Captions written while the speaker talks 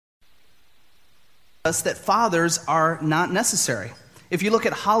us that fathers are not necessary. If you look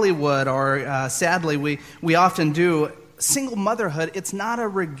at Hollywood, or sadly we often do, single motherhood, it's not a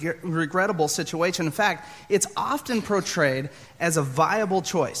regrettable situation. In fact, it's often portrayed as a viable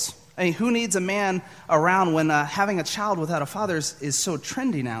choice. I mean, who needs a man around when having a child without a father is so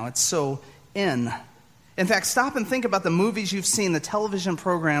trendy now? It's so in. In fact, stop and think about the movies you've seen, the television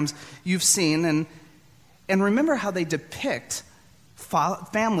programs you've seen, and remember how they depict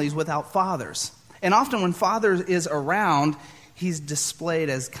families without fathers. And often when father is around, he's displayed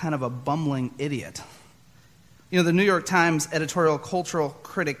as kind of a bumbling idiot. You know, the New York Times editorial cultural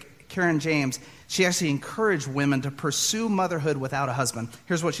critic Karen James, she actually encouraged women to pursue motherhood without a husband.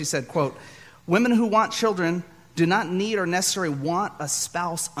 Here's what she said, quote, "Women who want children do not need or necessarily want a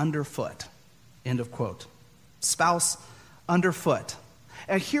spouse underfoot." End of quote. Spouse underfoot.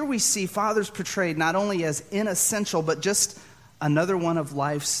 And here we see fathers portrayed not only as inessential, but just another one of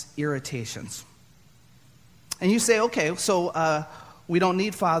life's irritations. And you say, okay, so we don't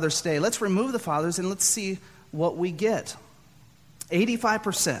need fathers today. Let's remove the fathers and let's see what we get.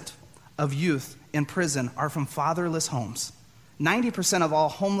 85% of youth in prison are from fatherless homes. 90% of all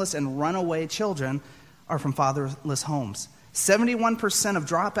homeless and runaway children are from fatherless homes. 71% of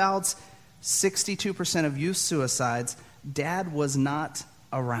dropouts, 62% of youth suicides, dad was not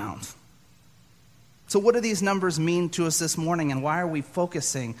around. So what do these numbers mean to us this morning, and why are we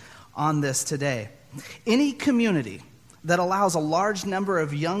focusing on this today? Any community that allows a large number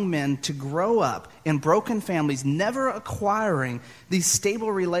of young men to grow up in broken families, never acquiring the stable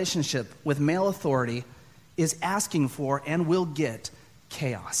relationship with male authority, is asking for and will get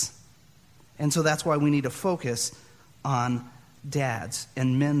chaos. And so that's why we need to focus on dads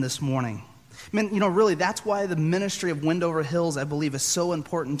and men this morning. Men, really, that's why the ministry of Wendover Hills, I believe, is so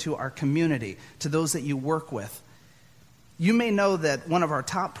important to our community, to those that you work with. You may know that one of our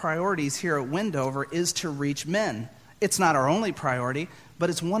top priorities here at Wendover is to reach men. It's not our only priority, but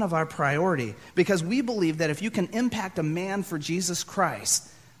it's one of our priority, because we believe that if you can impact a man for Jesus Christ,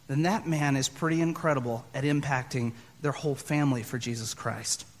 then that man is pretty incredible at impacting their whole family for Jesus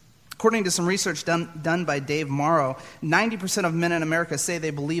Christ. According to some research done by Dave Morrow, 90% of men in America say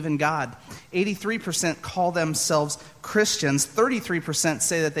they believe in God. 83% call themselves Christians. 33%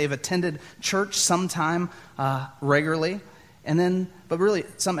 say that they've attended church sometime regularly. But really,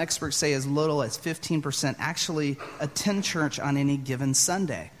 some experts say as little as 15% actually attend church on any given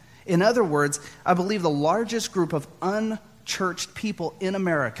Sunday. In other words, I believe the largest group of unchurched people in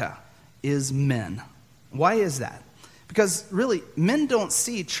America is men. Why is that? Because really, men don't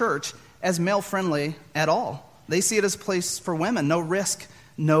see church as male-friendly at all. They see it as a place for women, no risk,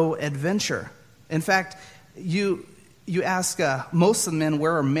 no adventure. In fact, you ask most of the men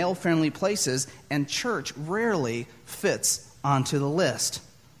where are male-friendly places, and church rarely fits onto the list.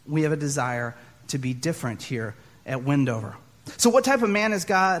 We have a desire to be different here at Wendover. So what type of man is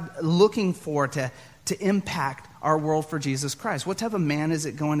God looking for to impact our world for Jesus Christ? What type of man is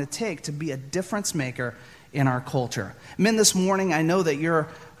it going to take to be a difference maker in our culture? Men, this morning, I know that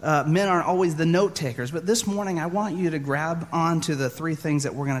men aren't always the note takers, but this morning I want you to grab onto the three things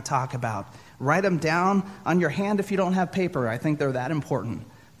that we're going to talk about. Write them down on your hand if you don't have paper. I think they're that important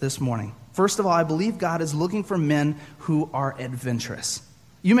this morning. First of all, I believe God is looking for men who are adventurous.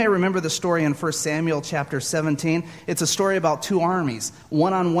 You may remember the story in 1 Samuel chapter 17. It's a story about two armies,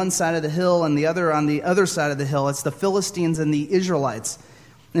 one on one side of the hill and the other on the other side of the hill. It's the Philistines and the Israelites.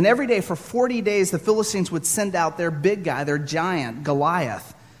 And every day for 40 days, the Philistines would send out their big guy, their giant,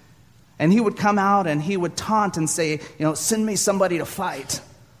 Goliath. And he would come out and he would taunt and say, send me somebody to fight.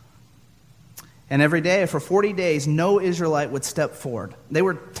 And every day for 40 days, no Israelite would step forward. They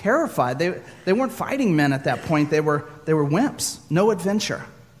were terrified. They weren't fighting men at that point. They were wimps. No adventure.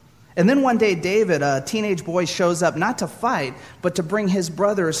 And then one day, David, a teenage boy, shows up not to fight, but to bring his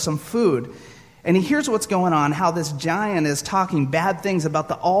brothers some food. And he hears what's going on, how this giant is talking bad things about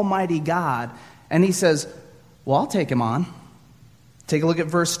the Almighty God. And he says, well, I'll take him on. Take a look at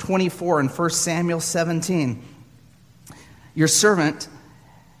verse 24 in 1 Samuel 17. Your servant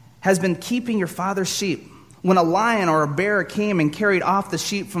has been keeping your father's sheep. When a lion or a bear came and carried off the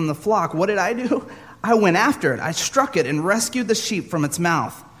sheep from the flock, what did I do? I went after it. I struck it and rescued the sheep from its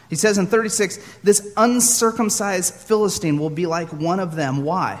mouth. He says in 36, this uncircumcised Philistine will be like one of them.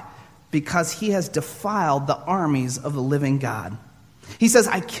 Why? Because he has defiled the armies of the living God. He says,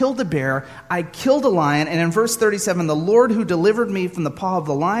 I killed a bear, I killed a lion, and in verse 37, the Lord who delivered me from the paw of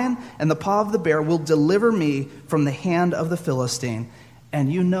the lion and the paw of the bear will deliver me from the hand of the Philistine.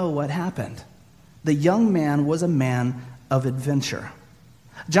 And you know what happened. The young man was a man of adventure.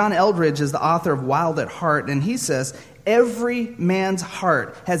 John Eldridge is the author of Wild at Heart, and he says, every man's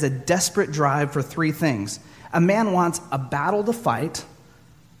heart has a desperate drive for three things. A man wants a battle to fight,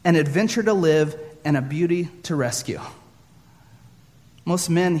 an adventure to live, and a beauty to rescue. Most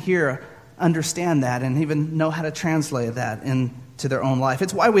men here understand that and even know how to translate that into their own life.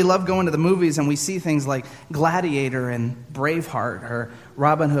 It's why we love going to the movies and we see things like Gladiator and Braveheart or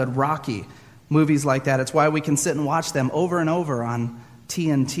Robin Hood, Rocky, movies like that. It's why we can sit and watch them over and over on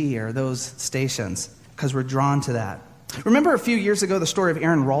TNT or those stations, because we're drawn to that. Remember a few years ago the story of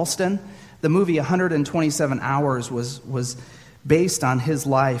Aaron Ralston? The movie 127 Hours was based on his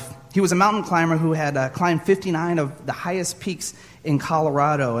life. He was a mountain climber who had climbed 59 of the highest peaks in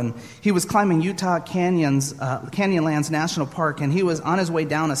Colorado, and he was climbing Utah Canyonlands National Park, and he was on his way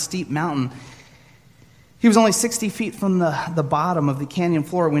down a steep mountain. He was only 60 feet from the bottom of the canyon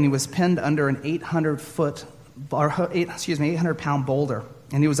floor when he was pinned under an 800-pound boulder,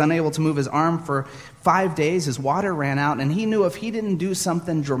 and he was unable to move his arm for 5 days. His water ran out, and he knew if he didn't do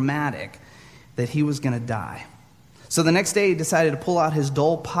something dramatic that he was going to die. So the next day he decided to pull out his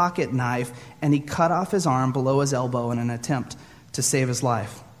dull pocket knife, and he cut off his arm below his elbow in an attempt to save his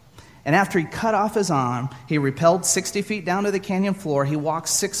life. And after he cut off his arm, he rappelled 60 feet down to the canyon floor. He walked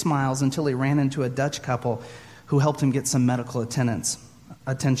 6 miles until he ran into a Dutch couple who helped him get some medical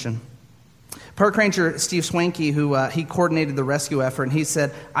attention. Park Ranger Steve Swanky, he coordinated the rescue effort, and he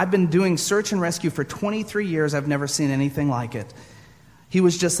said, "I've been doing search and rescue for 23 years. I've never seen anything like it." He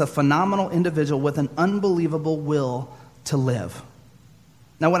was just a phenomenal individual with an unbelievable will to live.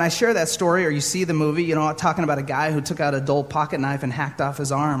 Now, when I share that story, or you see the movie, talking about a guy who took out a dull pocket knife and hacked off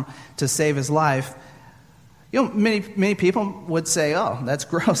his arm to save his life, many people would say, "Oh, that's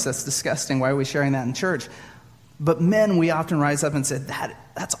gross, that's disgusting, why are we sharing that in church?" But men, we often rise up and say,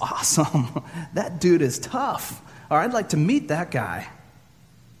 that's awesome. That dude is tough. Or I'd like to meet that guy.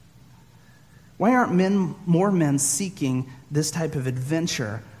 Why aren't more men seeking this type of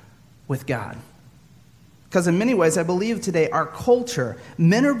adventure with God? Because in many ways, I believe today, our culture,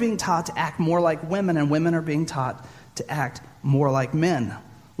 men are being taught to act more like women, and women are being taught to act more like men.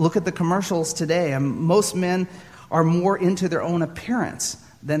 Look at the commercials today. Most men are more into their own appearance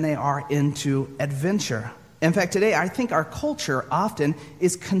than they are into adventure. In fact, today, I think our culture often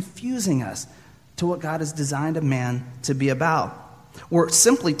is confusing us to what God has designed a man to be about. We're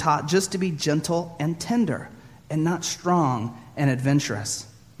simply taught just to be gentle and tender and not strong and adventurous.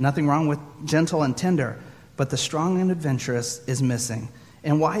 Nothing wrong with gentle and tender, but the strong and adventurous is missing.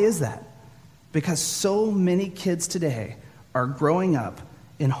 And why is that? Because so many kids today are growing up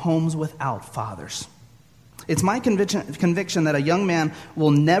in homes without fathers. It's my conviction that a young man will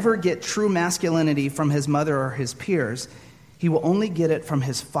never get true masculinity from his mother or his peers. He will only get it from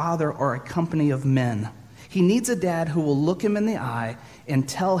his father or a company of men. He needs a dad who will look him in the eye and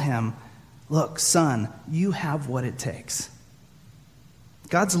tell him, "Look, son, you have what it takes."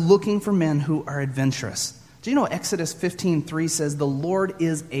 God's looking for men who are adventurous. Do you know Exodus 15:3 says, "The Lord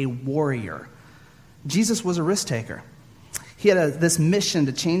is a warrior." Jesus was a risk taker. He had this mission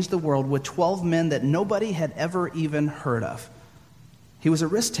to change the world with 12 men that nobody had ever even heard of. He was a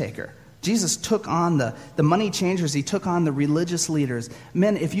risk taker. Jesus took on the money changers. He took on the religious leaders.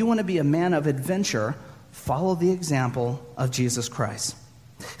 Men, if you want to be a man of adventure, follow the example of Jesus Christ.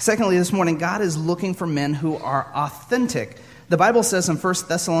 Secondly, this morning, God is looking for men who are authentic. The Bible says in 1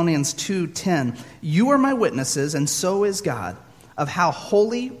 Thessalonians 2:10, "You are my witnesses, and so is God, of how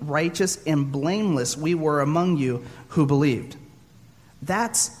holy, righteous, and blameless we were among you who believed."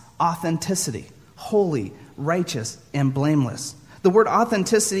 That's authenticity. Holy, righteous, and blameless. The word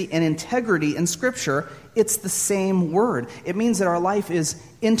authenticity and integrity in Scripture, it's the same word. It means that our life is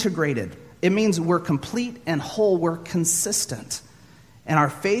integrated. It means we're complete and whole. We're consistent. And our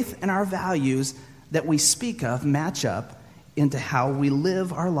faith and our values that we speak of match up into how we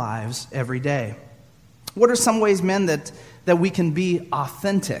live our lives every day. What are some ways, men, that we can be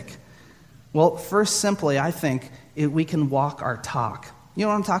authentic? Well, first, simply, I think, we can walk our talk. You know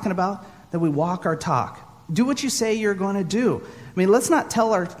what I'm talking about? That we walk our talk. Do what you say you're going to do. I mean, let's not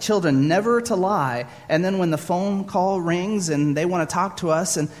tell our children never to lie, and then when the phone call rings and they want to talk to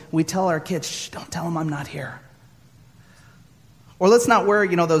us, and we tell our kids, "Shh, don't tell them I'm not here." Or let's not wear,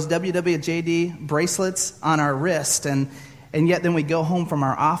 those WWJD bracelets on our wrist, and yet then we go home from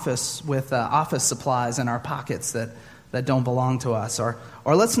our office with office supplies in our pockets that don't belong to us. Or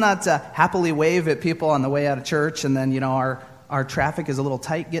let's not happily wave at people on the way out of church, and then, our traffic is a little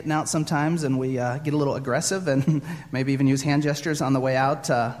tight getting out sometimes, and we get a little aggressive and maybe even use hand gestures on the way out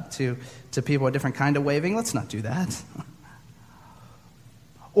to people, a different kind of waving. Let's not do that.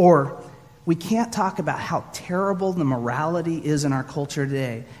 Or We can't talk about how terrible the morality is in our culture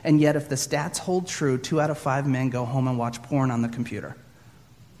today, and yet if the stats hold true, 2 out of 5 men go home and watch porn on the computer.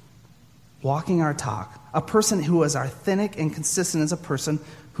 Walking our talk. A person who is authentic and consistent is a person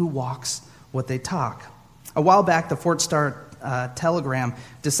who walks what they talk. A while back, the Fort Star Telegram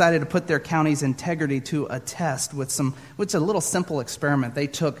decided to put their county's integrity to a test with a little simple experiment. They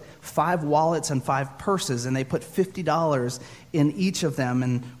took 5 wallets and 5 purses, and they put $50 in each of them,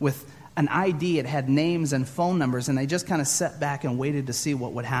 and with an ID, it had names and phone numbers, and they just kind of sat back and waited to see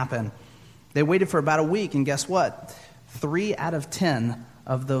what would happen. They waited for about a week, and guess what? 3 out of 10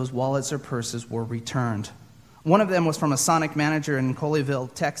 of those wallets or purses were returned. One of them was from a Sonic manager in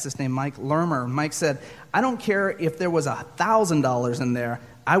Colleyville, Texas, named Mike Lermer. Mike said, "I don't care if there was $1,000 in there.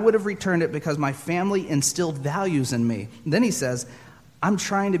 I would have returned it because my family instilled values in me." And then he says, "I'm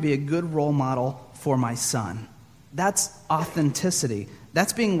trying to be a good role model for my son." That's authenticity.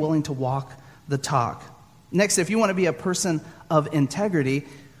 That's being willing to walk the talk. Next, if you want to be a person of integrity,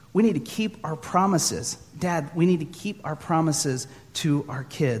 we need to keep our promises. Dad, we need to keep our promises to our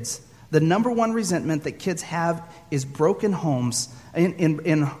kids. The number one resentment that kids have is broken homes,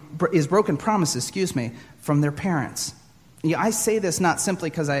 is broken promises, from their parents. I say this not simply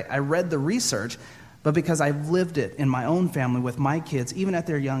because I read the research, but because I've lived it in my own family with my kids, even at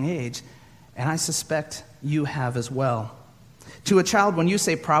their young age, and I suspect you have as well. To a child, when you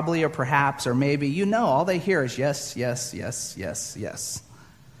say probably or perhaps or maybe, all they hear is yes, yes, yes, yes, yes.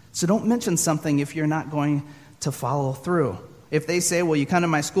 So don't mention something if you're not going to follow through. If they say, well, you come to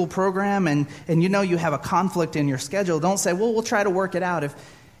my school program and you have a conflict in your schedule, don't say, well, we'll try to work it out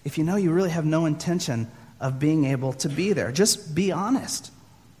if you really have no intention of being able to be there. Just be honest.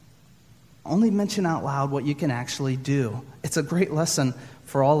 Only mention out loud what you can actually do. It's a great lesson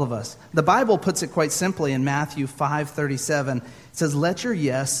for all of us. The Bible puts it quite simply in Matthew 5:37. It says, let your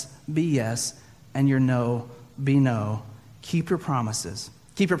yes be yes and your no be no. Keep your promises.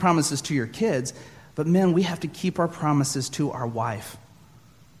 Keep your promises to your kids. But men, we have to keep our promises to our wife.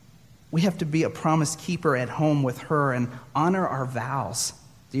 We have to be a promise keeper at home with her and honor our vows.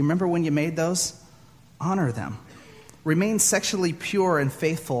 Do you remember when you made those? Honor them. Remain sexually pure and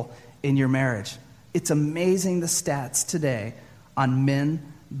faithful in your marriage. It's amazing the stats today on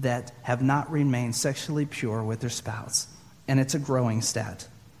men that have not remained sexually pure with their spouse. And it's a growing stat.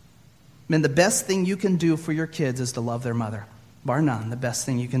 Men, the best thing you can do for your kids is to love their mother. Bar none, the best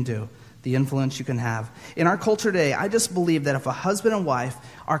thing you can do. The influence you can have. In our culture today, I just believe that if a husband and wife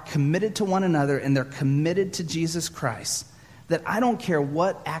are committed to one another and they're committed to Jesus Christ, that I don't care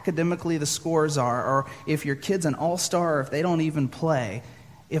what academically the scores are, or if your kid's an all-star, or if they don't even play,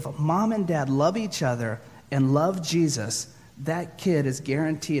 if mom and dad love each other and love Jesus, that kid is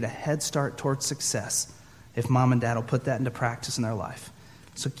guaranteed a head start towards success if mom and dad will put that into practice in their life.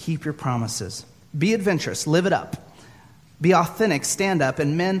 So keep your promises. Be adventurous. Live it up. Be authentic, stand up,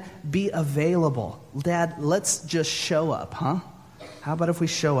 and men, be available. Dad, let's just show up, huh? How about if we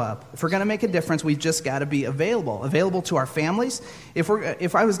show up? If we're going to make a difference, we've just got to be available. Available to our families. If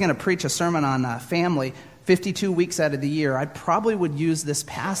I was going to preach a sermon on family 52 weeks out of the year, I probably would use this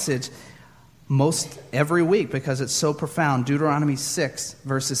passage most every week because it's so profound. Deuteronomy 6,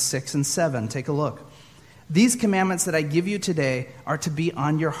 verses 6 and 7. Take a look. These commandments that I give you today are to be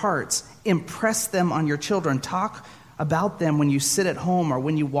on your hearts. Impress them on your children. Talk about them when you sit at home or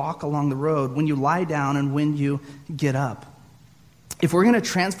when you walk along the road, when you lie down and when you get up. If we're going to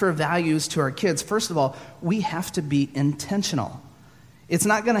transfer values to our kids, first of all, we have to be intentional. It's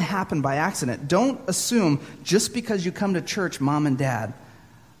not going to happen by accident. Don't assume just because you come to church, mom and dad,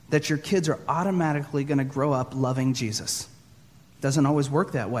 that your kids are automatically going to grow up loving Jesus. It doesn't always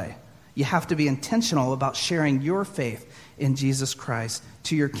work that way. You have to be intentional about sharing your faith in Jesus Christ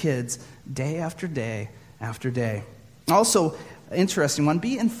to your kids day after day after day. Also, interesting one,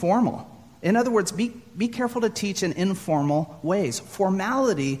 be informal. In other words, be careful to teach in informal ways.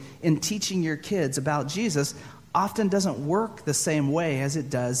 Formality in teaching your kids about Jesus often doesn't work the same way as it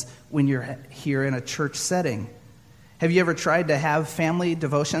does when you're here in a church setting. Have you ever tried to have family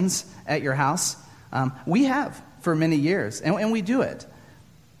devotions at your house? We have for many years, and we do it.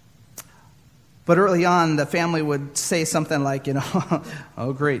 But early on, the family would say something like,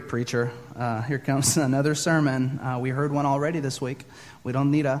 oh, great, preacher, here comes another sermon. We heard one already this week. We don't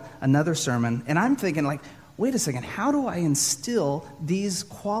need another sermon. And I'm thinking, wait a second, how do I instill these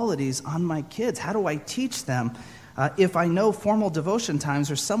qualities on my kids? How do I teach them if I know formal devotion times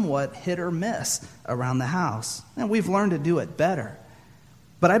are somewhat hit or miss around the house? And we've learned to do it better.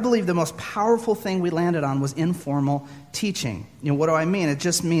 But I believe the most powerful thing we landed on was informal teaching. What do I mean? It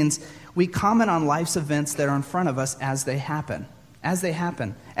just means we comment on life's events that are in front of us as they happen. as they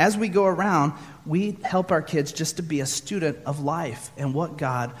happen. As we go around, we help our kids just to be a student of life and what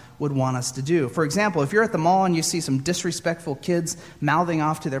God would want us to do. For example, if you're at the mall and you see some disrespectful kids mouthing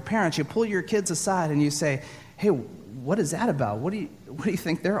off to their parents, you pull your kids aside and you say, hey, what is that about? What do you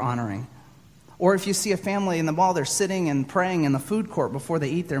think they're honoring? Or if you see a family in the mall, they're sitting and praying in the food court before they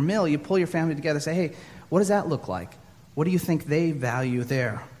eat their meal, you pull your family together and say, hey, what does that look like? What do you think they value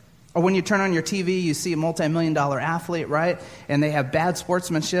there? Or when you turn on your TV, you see a multi-million-dollar athlete, right? And they have bad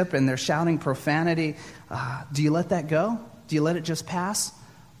sportsmanship and they're shouting profanity. Do you let that go? Do you let it just pass?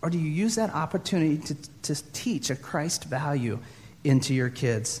 Or do you use that opportunity to teach a Christ value into your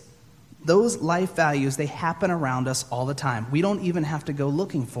kids? Those life values, they happen around us all the time. We don't even have to go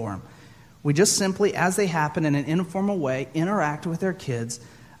looking for them. We just simply, as they happen in an informal way, interact with our kids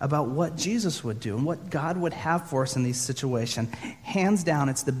about what Jesus would do and what God would have for us in these situations. Hands down,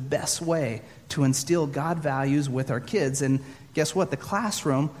 it's the best way to instill God values with our kids. And guess what? The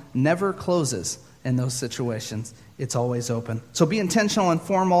classroom never closes in those situations. It's always open. So be intentional and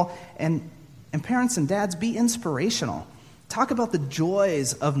formal, and parents and dads, be inspirational. Talk about the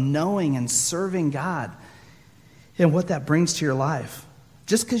joys of knowing and serving God and what that brings to your life.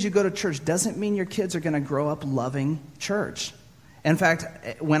 Just because you go to church doesn't mean your kids are going to grow up loving church. In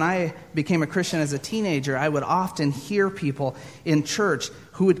fact, when I became a Christian as a teenager, I would often hear people in church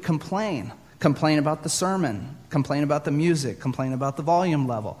who would complain about the sermon, complain about the music, complain about the volume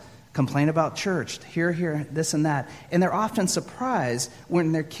level, complain about church, here, this and that. And they're often surprised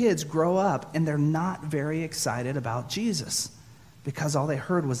when their kids grow up and they're not very excited about Jesus because all they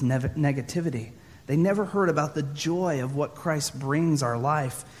heard was negativity. They never heard about the joy of what Christ brings our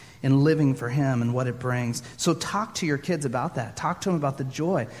life in living for Him and what it brings. So talk to your kids about that. Talk to them about the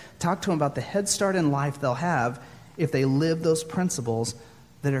joy. Talk to them about the head start in life they'll have if they live those principles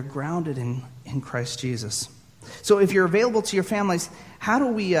that are grounded in Christ Jesus. So if you're available to your families, how do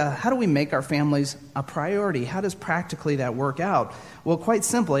we make our families a priority? How does practically that work out? Well, quite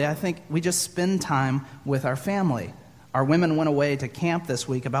simply, I think we just spend time with our family. Our women went away to camp this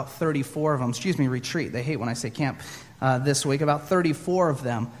week, about 34 of them. Retreat. They hate when I say camp. This week, about 34 of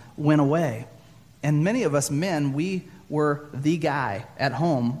them went away. And many of us men, we were the guy at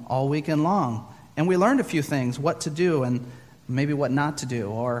home all weekend long. And we learned a few things, what to do and maybe what not to do.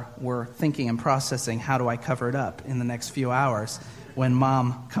 Or we're thinking and processing, how do I cover it up in the next few hours when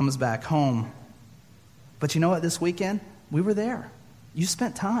mom comes back home. But you know what, this weekend, we were there. You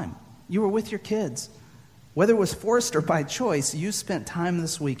spent time. You were with your kids. Whether it was forced or by choice, you spent time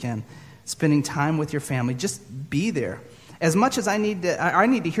this weekend spending time with your family. Just be there. As much as I need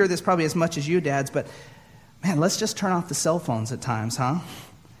to hear this probably as much as you dads, but man, let's just turn off the cell phones at times, huh?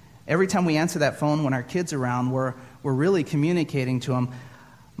 Every time we answer that phone when our kids are around, we're really communicating to them,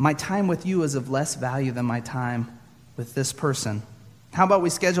 my time with you is of less value than my time with this person. How about we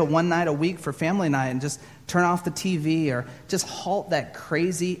schedule one night a week for family night and just turn off the TV or just halt that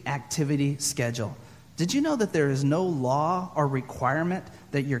crazy activity schedule? Did you know that there is no law or requirement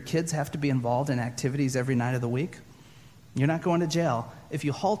that your kids have to be involved in activities every night of the week? You're not going to jail if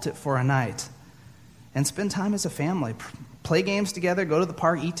you halt it for a night. And spend time as a family. Play games together, go to the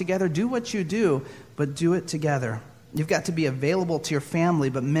park, eat together. Do what you do, but do it together. You've got to be available to your family,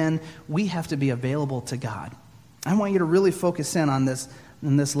 but men, we have to be available to God. I want you to really focus in on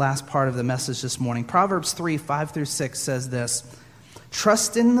this last part of the message this morning. Proverbs 3:5-6 says this: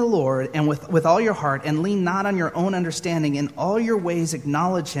 trust in the Lord and with all your heart, and lean not on your own understanding. In all your ways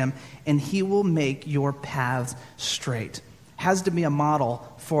acknowledge Him, and He will make your paths straight. Has to be a model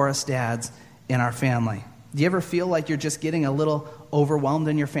for us dads in our family. Do you ever feel like you're just getting a little overwhelmed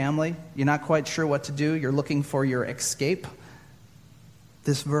in your family? You're not quite sure what to do. You're looking for your escape.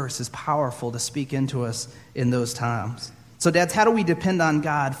 This verse is powerful to speak into us in those times. So dads, how do we depend on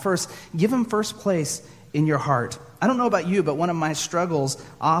God? First, give Him first place in your heart. I don't know about you, but one of my struggles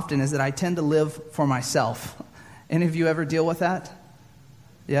often is that I tend to live for myself. Any of you ever deal with that?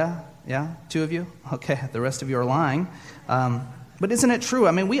 Yeah? 2 of you? Okay, the rest of you are lying. But isn't it true?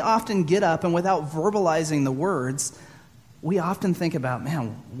 I mean, we often get up and without verbalizing the words, we often think about,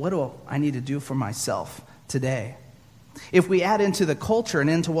 man, what do I need to do for myself today? If we add into the culture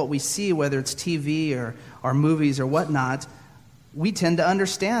and into what we see, whether it's TV or movies or whatnot, we tend to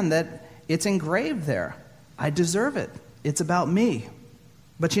understand that it's engraved there. I deserve it. It's about me.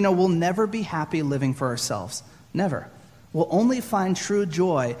 But we'll never be happy living for ourselves. Never. We'll only find true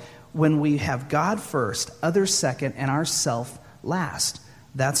joy when we have God first, others second, and ourself last.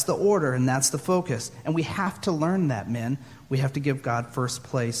 That's the order and that's the focus. And we have to learn that, men. We have to give God first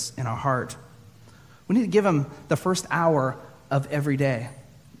place in our heart. We need to give Him the first hour of every day.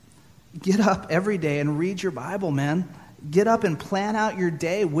 Get up every day and read your Bible, man. Get up and plan out your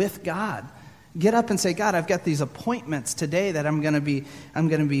day with God. Get up and say, God, I've got these appointments today that I'm going to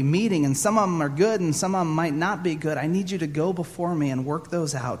be meeting, and some of them are good and some of them might not be good. I need you to go before me and work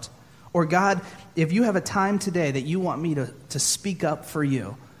those out. Or God, if you have a time today that you want me to speak up for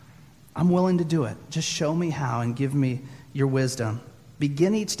you, I'm willing to do it. Just show me how and give me your wisdom.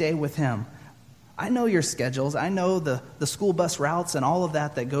 Begin each day with him. I know your schedules. I know the school bus routes and all of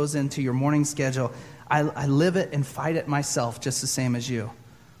that goes into your morning schedule. I live it and fight it myself just the same as you.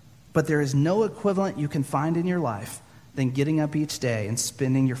 But there is no equivalent you can find in your life than getting up each day and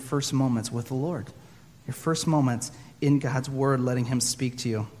spending your first moments with the Lord. Your first moments in God's word, letting him speak to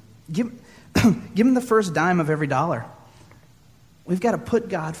you. Give him the first dime of every dollar. We've got to put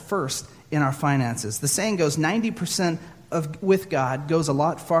God first in our finances. The saying goes 90% with God goes a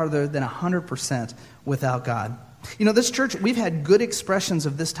lot farther than 100% without God. You know, this church, we've had good expressions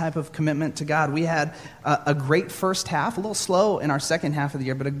of this type of commitment to God. We had a great first half, a little slow in our second half of the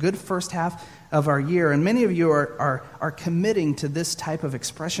year, but a good first half of our year. And many of you are committing to this type of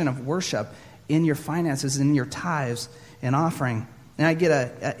expression of worship in your finances, in your tithes and offering. And I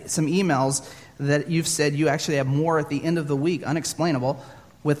get some emails that you've said you actually have more at the end of the week, unexplainable,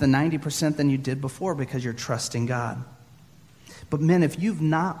 with the 90% than you did before because you're trusting God. But men, if you've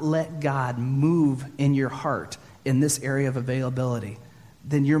not let God move in your heart in this area of availability,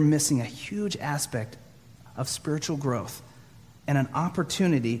 then you're missing a huge aspect of spiritual growth and an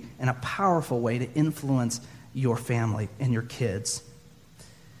opportunity and a powerful way to influence your family and your kids.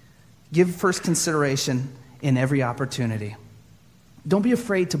 Give first consideration in every opportunity. Don't be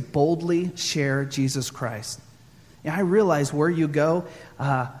afraid to boldly share Jesus Christ. And I realize where you go,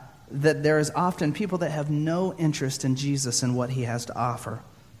 that there is often people that have no interest in Jesus and what he has to offer.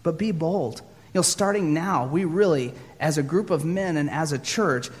 But be bold. You know, starting now, we really, as a group of men and as a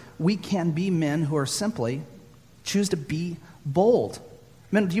church, we can be men who are simply choose to be bold.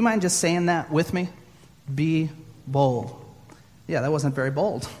 Men, do you mind just saying that with me? Be bold. Yeah, that wasn't very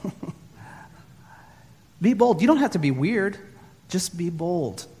bold. Be bold. You don't have to be weird. Just be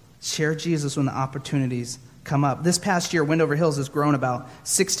bold. Share Jesus when the opportunities come up. This past year, Wendover Hills has grown about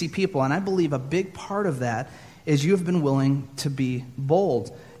 60 people, and I believe a big part of that is you have been willing to be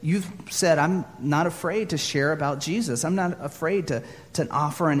bold. You've said, I'm not afraid to share about Jesus. I'm not afraid to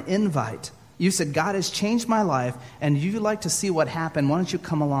offer an invite. You said, God has changed my life, and you'd like to see what happened. Why don't you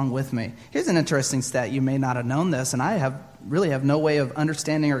come along with me? Here's an interesting stat. You may not have known this, and I really have no way of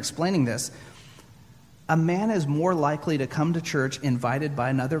understanding or explaining this. A man is more likely to come to church invited by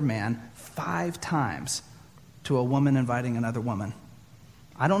another man 5 times to a woman inviting another woman.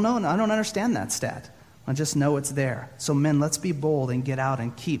 I don't know, and I don't understand that stat. I just know it's there. So men, let's be bold and get out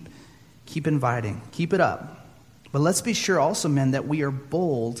and keep inviting. Keep it up. But let's be sure also, men, that we are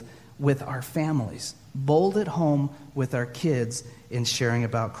bold with our families. Bold at home with our kids in sharing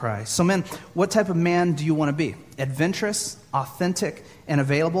about Christ. So men, what type of man do you want to be? Adventurous, authentic, and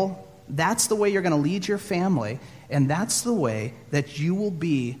available? That's the way you're going to lead your family, and that's the way that you will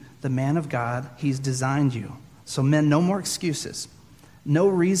be the man of God he's designed you. So men, no more excuses. No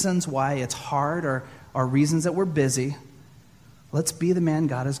reasons why it's hard or reasons that we're busy. Let's be the man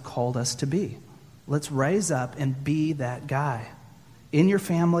God has called us to be. Let's rise up and be that guy. In your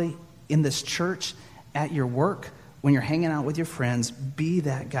family, in this church, at your work, when you're hanging out with your friends, be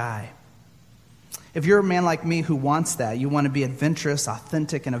that guy. If you're a man like me who wants that, you want to be adventurous,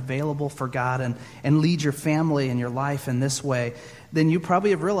 authentic, and available for God and lead your family and your life in this way, then you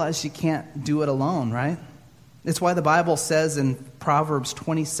probably have realized you can't do it alone, right? It's why the Bible says in Proverbs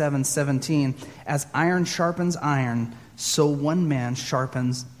 27:17, as iron sharpens iron, so one man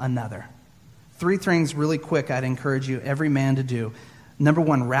sharpens another. 3 things really quick I'd encourage you, every man, to do. Number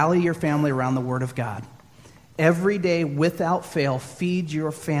 1, rally your family around the Word of God. Every day, without fail, feed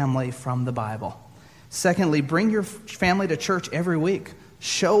your family from the Bible. Secondly, bring your family to church every week.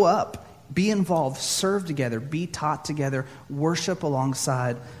 Show up, be involved, serve together, be taught together, worship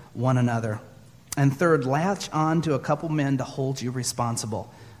alongside one another. And third, latch on to a couple men to hold you responsible.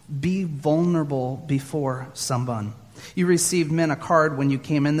 Be vulnerable before someone. You received, men, a card when you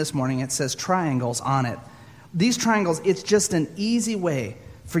came in this morning. It says triangles on it. These triangles, it's just an easy way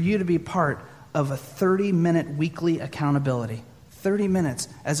for you to be part of a 30-minute weekly accountability. 30 minutes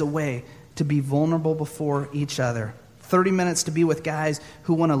as a way to be vulnerable before each other. 30 minutes to be with guys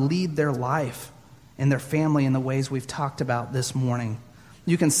who want to lead their life and their family in the ways we've talked about this morning.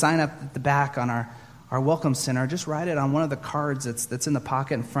 You can sign up at the back on our Welcome Center. Just write it on one of the cards that's in the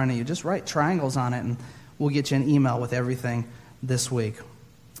pocket in front of you. Just write triangles on it, and we'll get you an email with everything this week.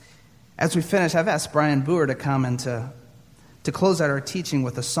 As we finish, I've asked Brian Boer to come and to close out our teaching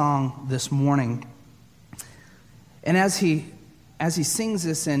with a song this morning. And as he sings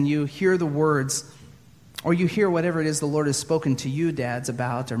this and you hear the words, or you hear whatever it is the Lord has spoken to you, dads,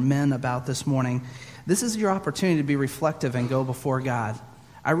 about, or men about this morning, this is your opportunity to be reflective and go before God.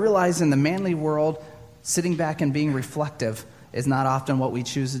 I realize in the manly world, sitting back and being reflective is not often what we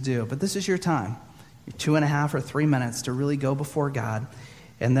choose to do, but this is your time. Your 2.5 or 3 minutes to really go before God.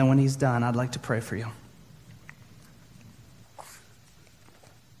 And then when he's done, I'd like to pray for you.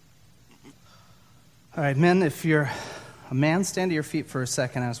 All right, men, if you're a man, stand to your feet for a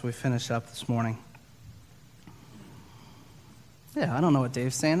second as we finish up this morning. Yeah, I don't know what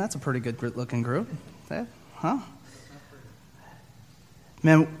Dave's saying. That's a pretty good-looking group. Huh?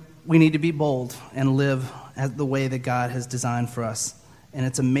 Men, we need to be bold and live the way that God has designed for us. And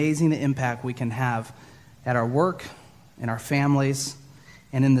it's amazing the impact we can have at our work, in our families,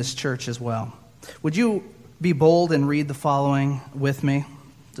 and in this church as well. Would you be bold and read the following with me?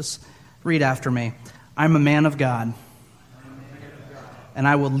 Just read after me. I'm a man of God, and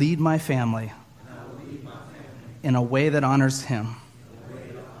I will lead my family in a way that honors him.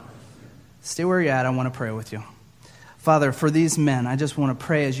 Stay where you're at. I want to pray with you. Father, for these men, I just want to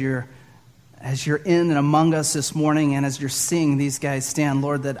pray as you're in and among us this morning, and as you're seeing these guys stand,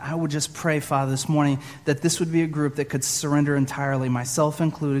 Lord, that I would just pray, Father, this morning, that this would be a group that could surrender entirely, myself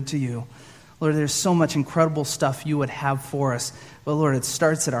included, to you. Lord, there's so much incredible stuff you would have for us. But Lord, it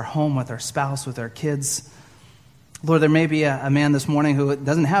starts at our home with our spouse, with our kids. Lord, there may be a man this morning who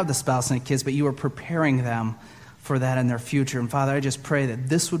doesn't have the spouse and the kids, but you are preparing them for that in their future. And Father, I just pray that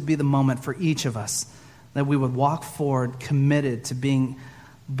this would be the moment for each of us, that we would walk forward committed to being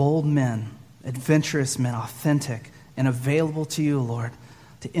bold men, adventurous men, authentic, and available to you, Lord,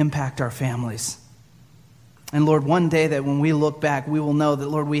 to impact our families. And Lord, one day that when we look back, we will know that,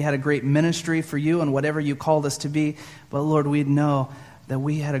 Lord, we had a great ministry for you and whatever you called us to be. But Lord, we'd know that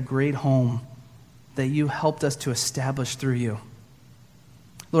we had a great home that you helped us to establish through you.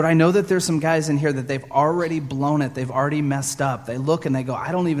 Lord, I know that there's some guys in here that they've already blown it. They've already messed up. They look and they go,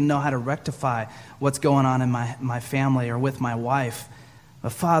 I don't even know how to rectify what's going on in my family or with my wife.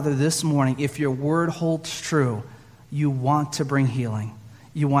 But Father, this morning, if your word holds true, you want to bring healing.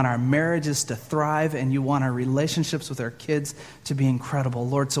 You want our marriages to thrive, and you want our relationships with our kids to be incredible.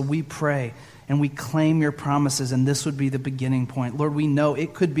 Lord, so we pray and we claim your promises, and this would be the beginning point. Lord, we know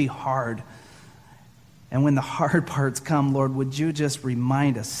it could be hard. And when the hard parts come, Lord, would you just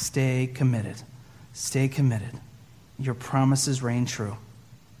remind us, stay committed. Stay committed. Your promises reign true.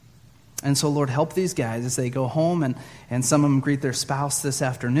 And so, Lord, help these guys as they go home, and some of them greet their spouse this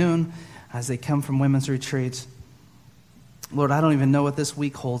afternoon as they come from women's retreats. Lord, I don't even know what this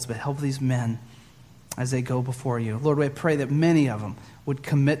week holds, but help these men as they go before you. Lord, we pray that many of them would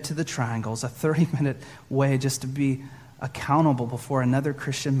commit to the triangles, a 30-minute way just to be accountable before another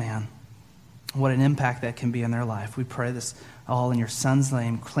Christian man. What an impact that can be in their life. We pray this all in your Son's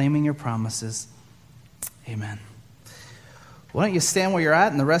name, claiming your promises. Amen. Why don't you stand where you're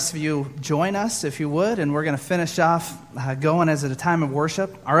at, and the rest of you join us, if you would, and we're going to finish off going as at a time of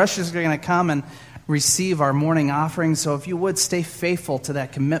worship. Our ushers are going to come and receive our morning offering, so if you would, stay faithful to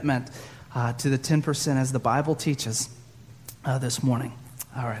that commitment to the 10% as the Bible teaches this morning.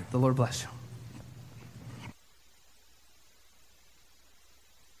 All right, the Lord bless you.